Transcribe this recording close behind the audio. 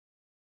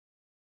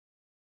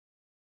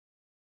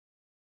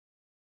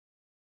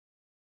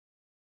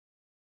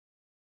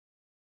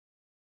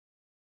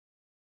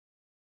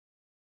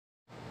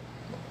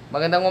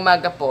Magandang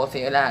umaga po sa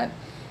iyo lahat.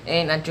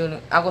 And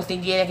ako si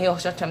Gina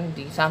Kiyosa ng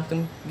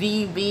Samsung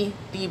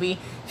Cvtv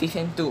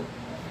Season 2.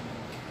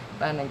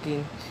 Para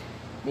naging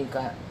di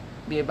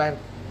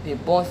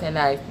po sa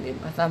live, di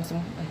pa Samsung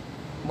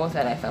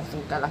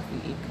Samsung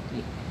Galaxy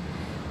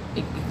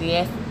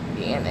A50s,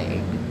 and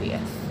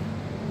A50s.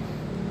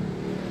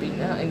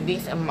 And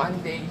this a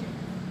Monday,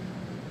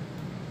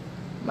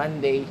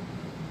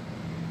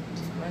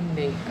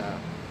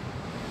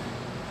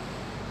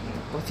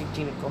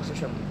 positive ko sa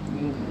siyang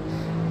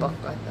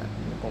pagkata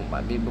kung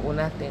mabibuo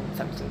natin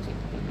Samsung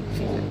Cvtv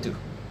Season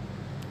 2.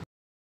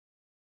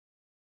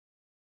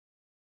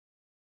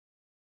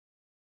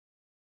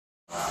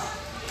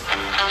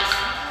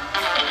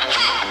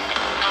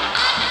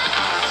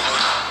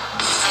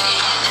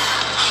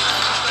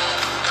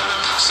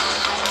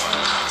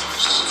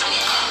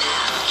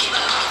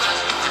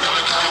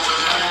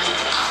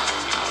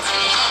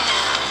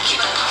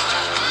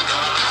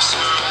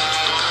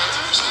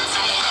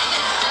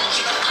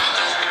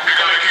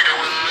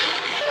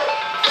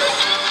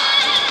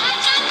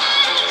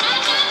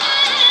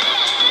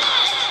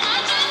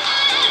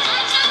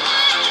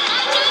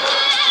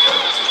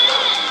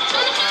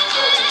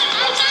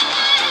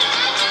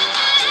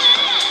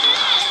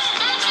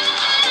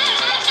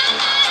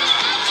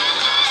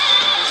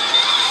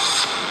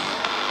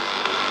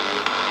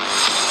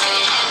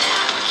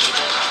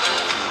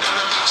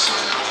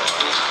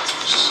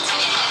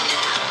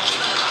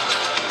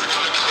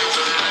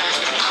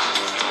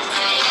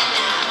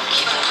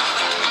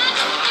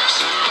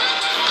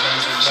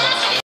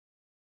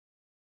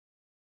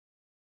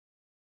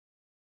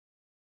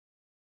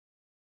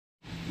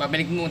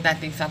 Babalik muna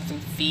natin sa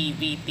Samsung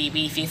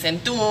Cvtv Season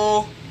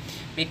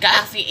 2. May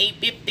Galaxy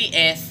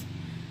A50s.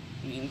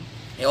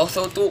 May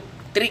also 3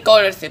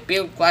 colors.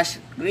 Pure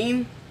Crush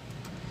Green,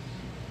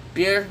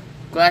 Pure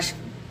Crush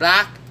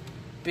Black,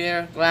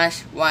 Pure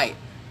Crush White.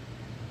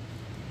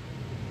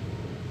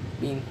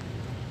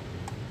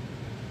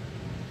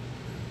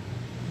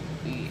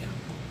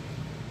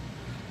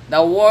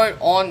 The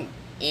word on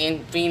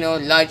in Pino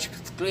large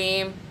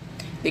screen.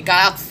 The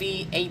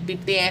Galaxy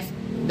A50s,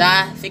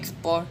 the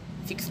 64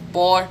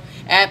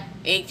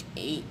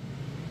 FHD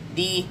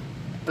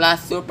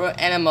plus Super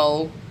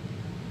Animal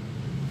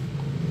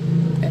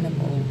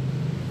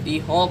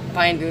the whole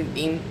finder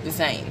in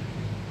design.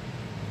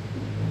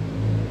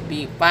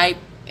 P5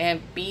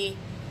 MP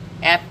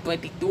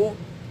F22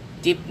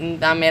 chip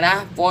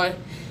camera for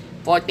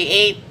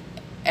 48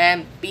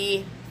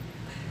 MP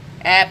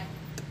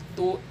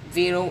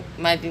F20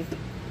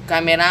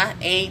 camera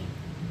 8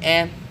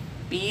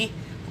 MP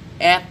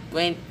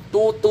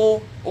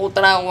F22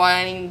 ultra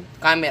wide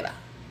camera.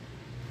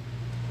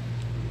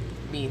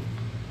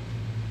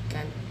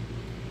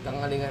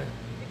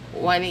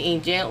 Wide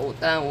angel,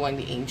 ultra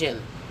wide angel.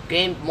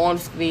 Game mode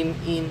screen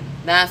in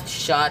last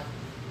shot.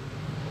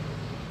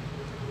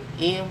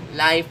 In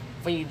live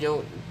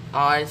video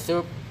are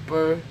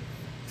super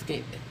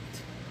scripted.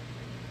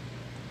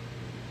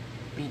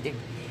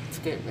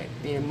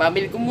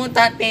 Babili ko muna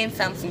natin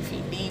Samsung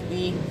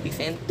Cvtv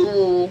Season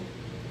 2.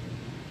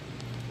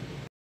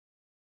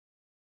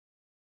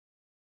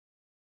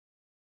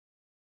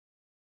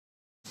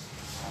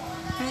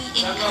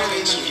 We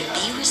encourage you to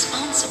be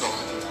responsible,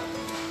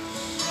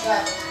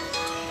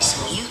 so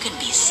you can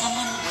be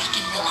someone we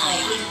can rely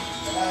on.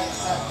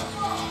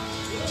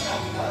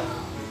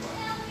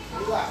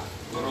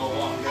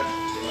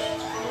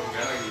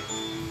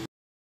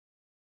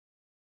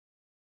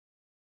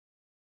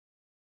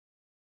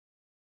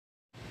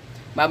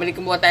 Babalik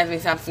ko muna tayo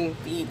sa Samsung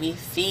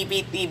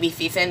Cvtv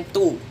Season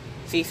 2.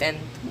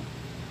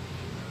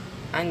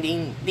 And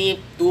in deep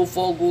to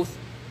focus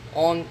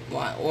on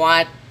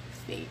what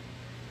state.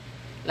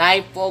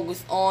 Live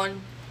focus on,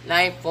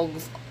 live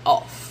focus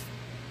off.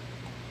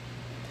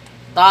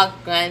 Tag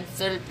can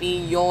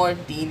selfie your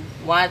team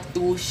what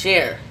to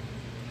share.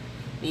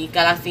 The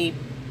Galaxy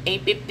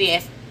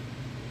A50s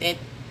 32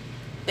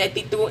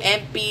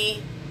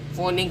 MP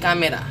phone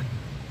camera.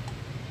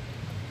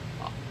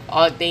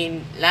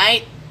 All-day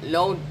light,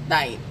 low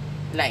light.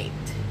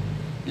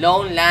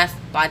 Long last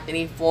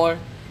battery for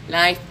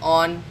life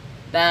on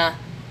the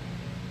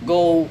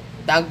go.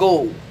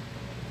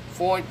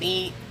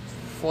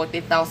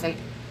 40,000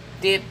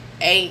 tip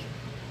mAh.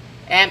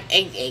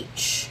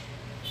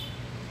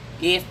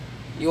 Give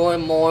your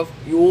more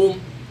room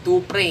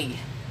to play.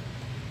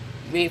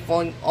 With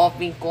phone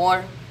open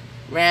core,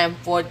 RAM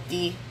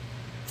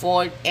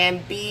 44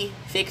 MB,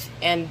 6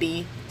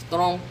 MB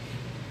strong,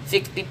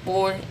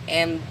 64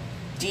 MB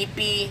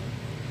GP,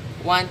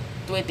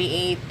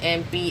 128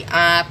 MB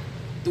up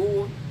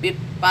to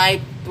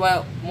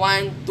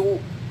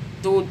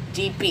 122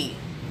 GP.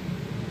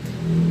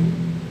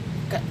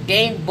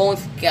 Game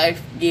bones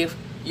give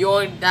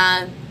your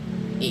than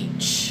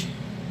each.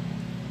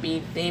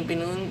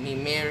 Pinun,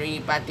 Merry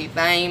Party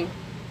Time.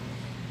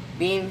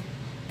 Been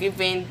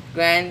given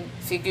grand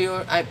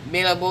secure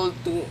available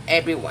to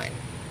everyone.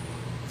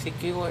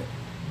 Secure.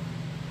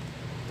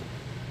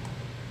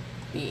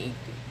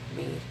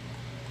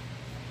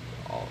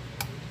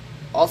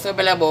 Also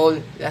available,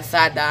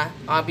 Lazada,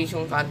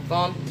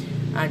 Amazon.com,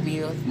 and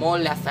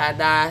Mall,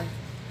 Lazada,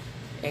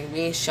 and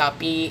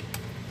Shopee.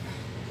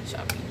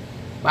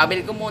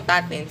 Babalik ko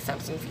muna natin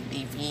Samsung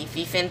Cvtv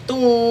Season 2.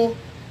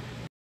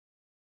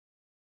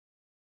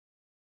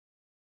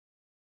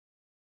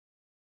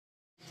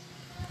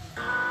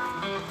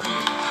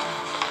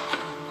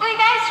 Uy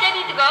guys,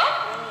 ready to go?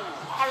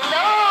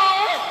 Hello?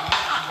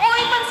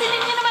 Uy, pansinin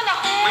niyo naman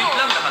ako. Wait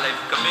lang,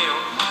 naka-live kami,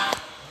 oh.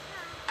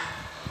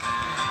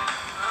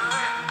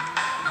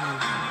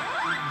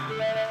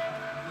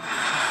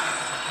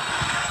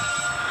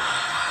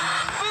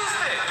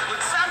 Boost it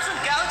with Samsung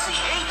Galaxy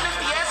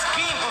A50s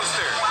Game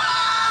Booster.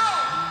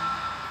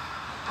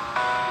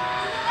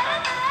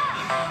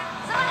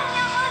 Samahan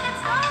niyo ako,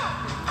 let's go.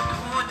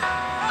 Dude,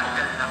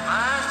 tagal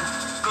naman.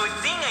 Good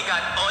thing I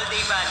got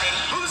all-day battery.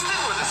 Boost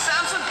it with the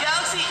Samsung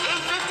Galaxy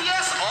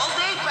A50s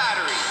all-day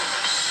battery.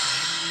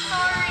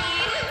 Sorry.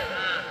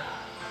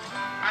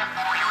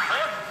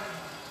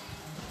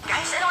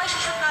 Guys, ano kayo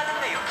shoot natin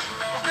ngayon?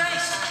 Oh,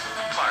 guys,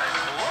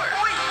 parkour.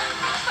 Uy!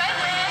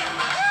 Pwede.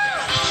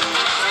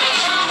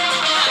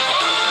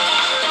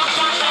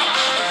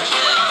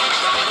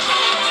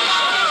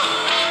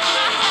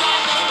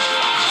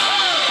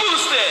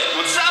 Boost it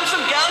with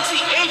Samsung Galaxy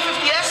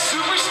A50s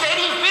Super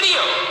Steady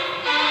Video.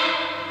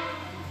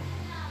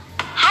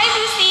 Hi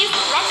Boosties,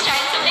 let's try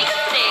some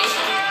makeup today.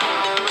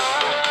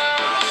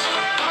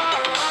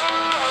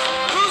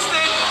 Boost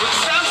it with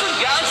Samsung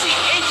Galaxy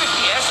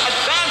A50s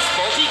Advanced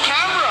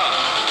Multi-Camera.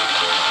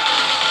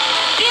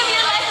 Give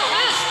your life a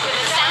boost with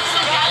the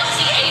Samsung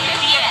Galaxy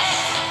A50s.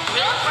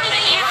 Built for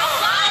the year of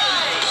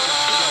life.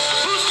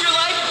 Boost your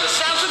life with the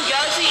Samsung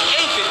Galaxy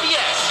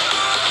A50s.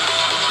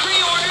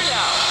 Pre-order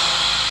now.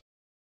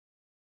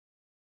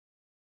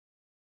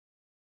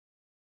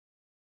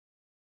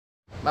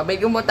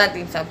 Babalik ko muna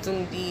natin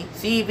Samsung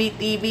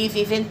Cvtv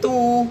Season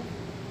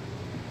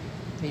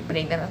 2. May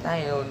break na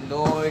tayo.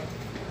 Lord,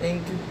 thank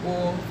you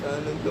po sa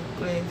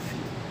nag-press.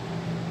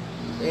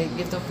 Thank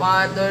you sa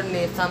Father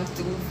ni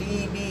Samsung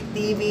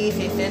Cvtv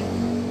Season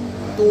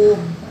 2.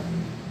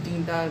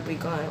 Tingnan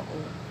ko ako.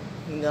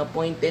 Hinga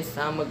pointed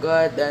sa mga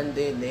God and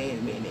then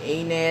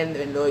amen.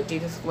 And Lord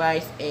Jesus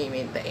Christ,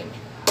 amen to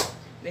amen.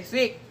 Next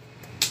week.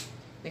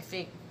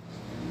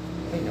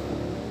 Ay, naku.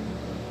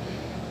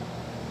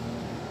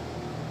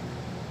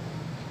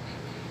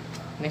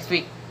 Next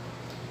week.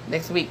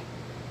 Next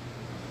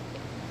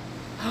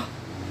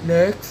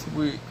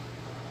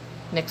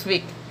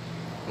week.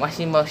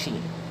 Washing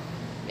machine.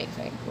 Next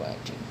time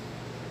watching.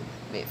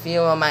 See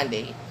you on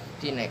Monday.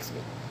 See you next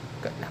week.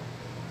 Good luck.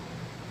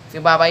 See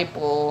you, bye-bye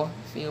po.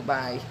 See you,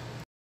 bye.